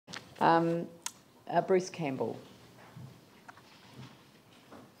Bruce Campbell.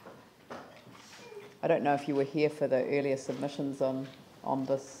 I don't know if you were here for the earlier submissions on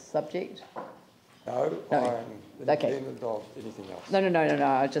this subject. No. I'm independent of anything else. No.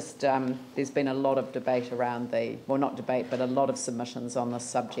 I just there's been a lot of debate around not debate, but a lot of submissions on this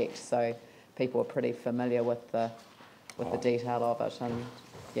subject, so people are pretty familiar with the detail of it, and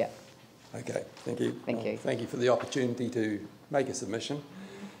yeah. Okay, thank you. Thank you. Thank you for the opportunity to make a submission.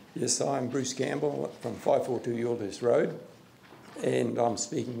 Yes, I'm Bruce Campbell from 542 Yaldhurst Road, and I'm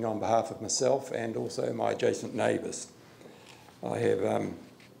speaking on behalf of myself and also my adjacent neighbours. I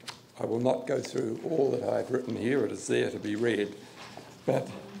will not go through all that I've written here, it is there to be read, but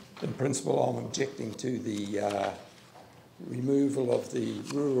in principle I'm objecting to the removal of the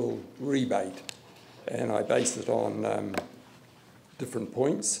rural rebate, and I base it on different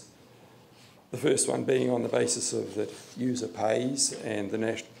points. The first one being on the basis of that user pays and the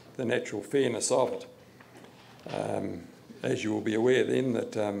natural fairness of it. As you will be aware then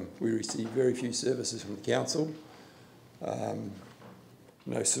that we receive very few services from the council.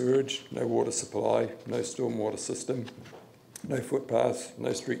 No sewage, no water supply, no stormwater system, no footpaths,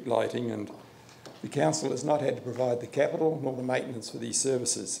 no street lighting, and the council has not had to provide the capital nor the maintenance for these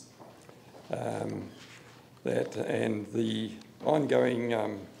services. And the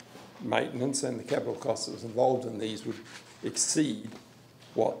ongoing maintenance and the capital costs that was involved in these would exceed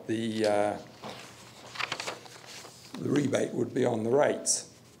what the rebate would be on the rates.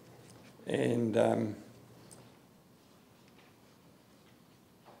 And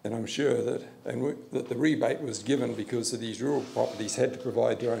I'm sure that the rebate was given because these rural properties had to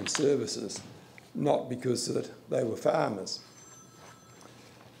provide their own services, not because that they were farmers.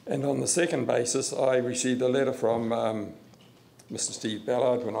 And on the second basis, I received a letter from Mr. Steve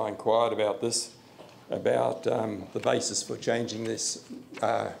Ballard when I inquired about this, about the basis for changing this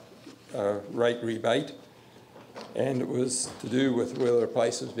rate rebate, and it was to do with whether a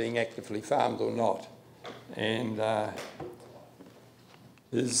place was being actively farmed or not. And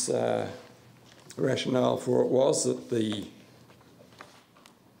his rationale for it was that the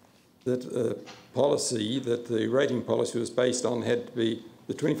rating policy was based on had to be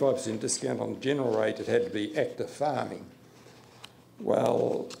the 25% discount on the general rate, it had to be active farming.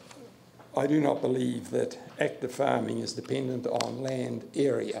 Well, I do not believe that active farming is dependent on land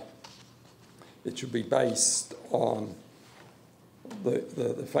area. It should be based on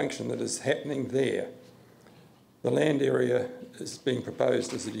the function that is happening there. The land area is being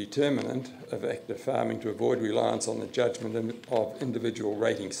proposed as a determinant of active farming to avoid reliance on the judgment of individual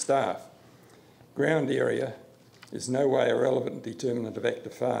rating staff. Ground area is no way a relevant determinant of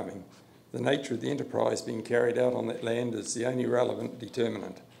active farming. The nature of the enterprise being carried out on that land is the only relevant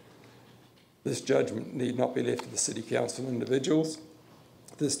determinant. This judgment need not be left to the City Council individuals.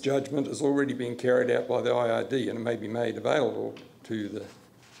 This judgment is already being carried out by the IRD and it may be made available to the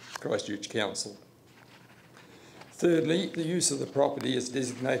Christchurch Council. Thirdly, the use of the property is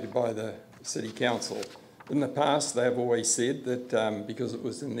designated by the City Council. In the past, they have always said that because it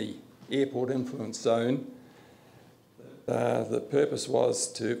was in the airport influence zone, the purpose was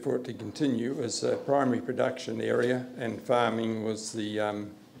for it to continue as a primary production area, and farming was the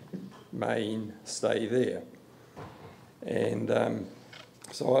main stay there. And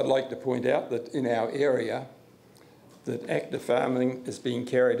so I'd like to point out that in our area, that active farming is being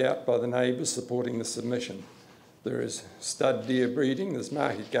carried out by the neighbours supporting the submission. There is stud deer breeding, there's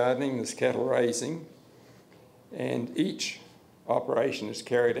market gardening, there's cattle raising, and each operation is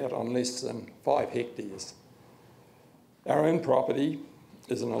carried out on less than 5 hectares. Our own property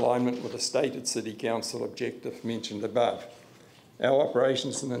is in alignment with the stated City Council objective mentioned above. Our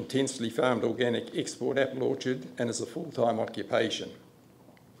operation is an intensely farmed organic export apple orchard and is a full-time occupation.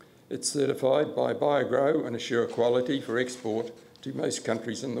 It's certified by BioGrow and assure quality for export to most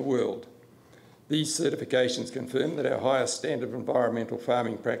countries in the world. These certifications confirm that our highest standard of environmental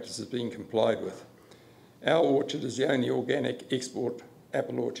farming practice is being complied with. Our orchard is the only organic export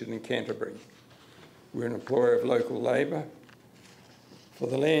apple orchard in Canterbury. We're an employer of local labour. For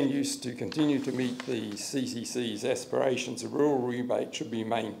the land use to continue to meet the CCC's aspirations, a rural rebate should be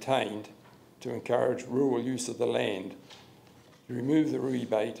maintained to encourage rural use of the land. To remove the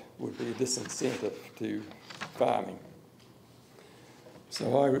rebate would be a disincentive to farming.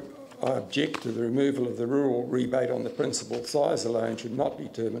 So I object to the removal of the rural rebate on the principle size alone should not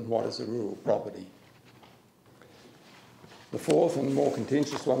determine what is a rural property. The fourth and more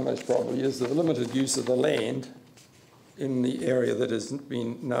contentious one most probably is the limited use of the land in the area that has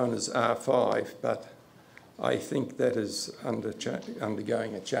been known as R5, but I think that is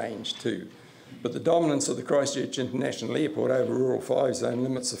undergoing a change too. but the dominance of the Christchurch International Airport over rural 5 zone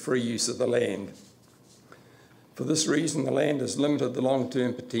limits the free use of the land. For this reason, the land has limited the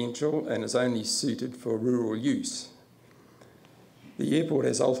long-term potential and is only suited for rural use. The airport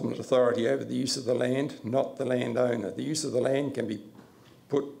has ultimate authority over the use of the land, not the landowner. The use of the land can be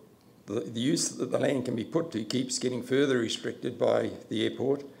put to keeps getting further restricted by the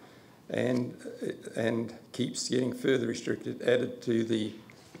airport and keeps getting further restricted, added to the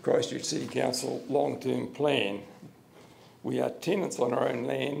Christchurch City Council long-term plan. We are tenants on our own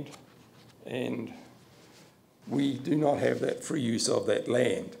land and we do not have that free use of that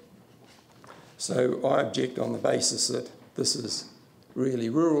land. So I object on the basis that this is really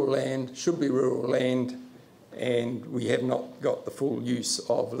rural land, should be rural land, and we have not got the full use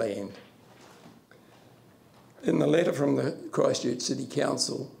of land. In the letter from the Christchurch City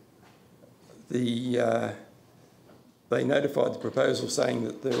Council, they notified the proposal saying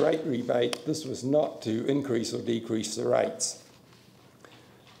that the rate rebate, this was not to increase or decrease the rates.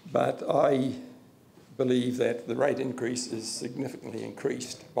 But I believe that the rate increase is significantly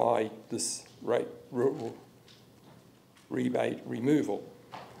increased by this rate rural rebate removal.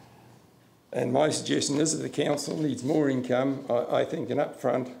 And my suggestion is that the council needs more income. I think an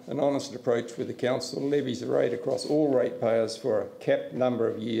upfront and honest approach where the council levies a rate across all ratepayers for a capped number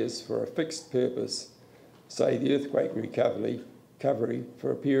of years for a fixed purpose, say the earthquake recovery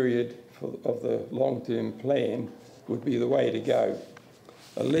for a period of the long-term plan, would be the way to go.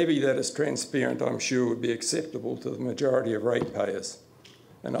 A levy that is transparent, I'm sure, would be acceptable to the majority of ratepayers,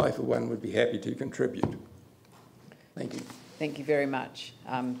 and I, for one, would be happy to contribute. Thank you. Thank you very much.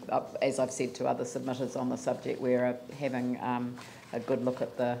 As I've said to other submitters on the subject, we're having a good look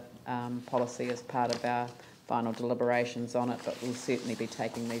at the policy as part of our final deliberations on it, but we'll certainly be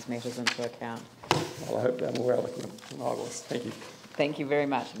taking these matters into account. Well, I hope they're more eloquent than I was. Thank you. Thank you very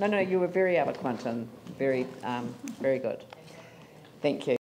much. No, you were very eloquent and very good. Thank you.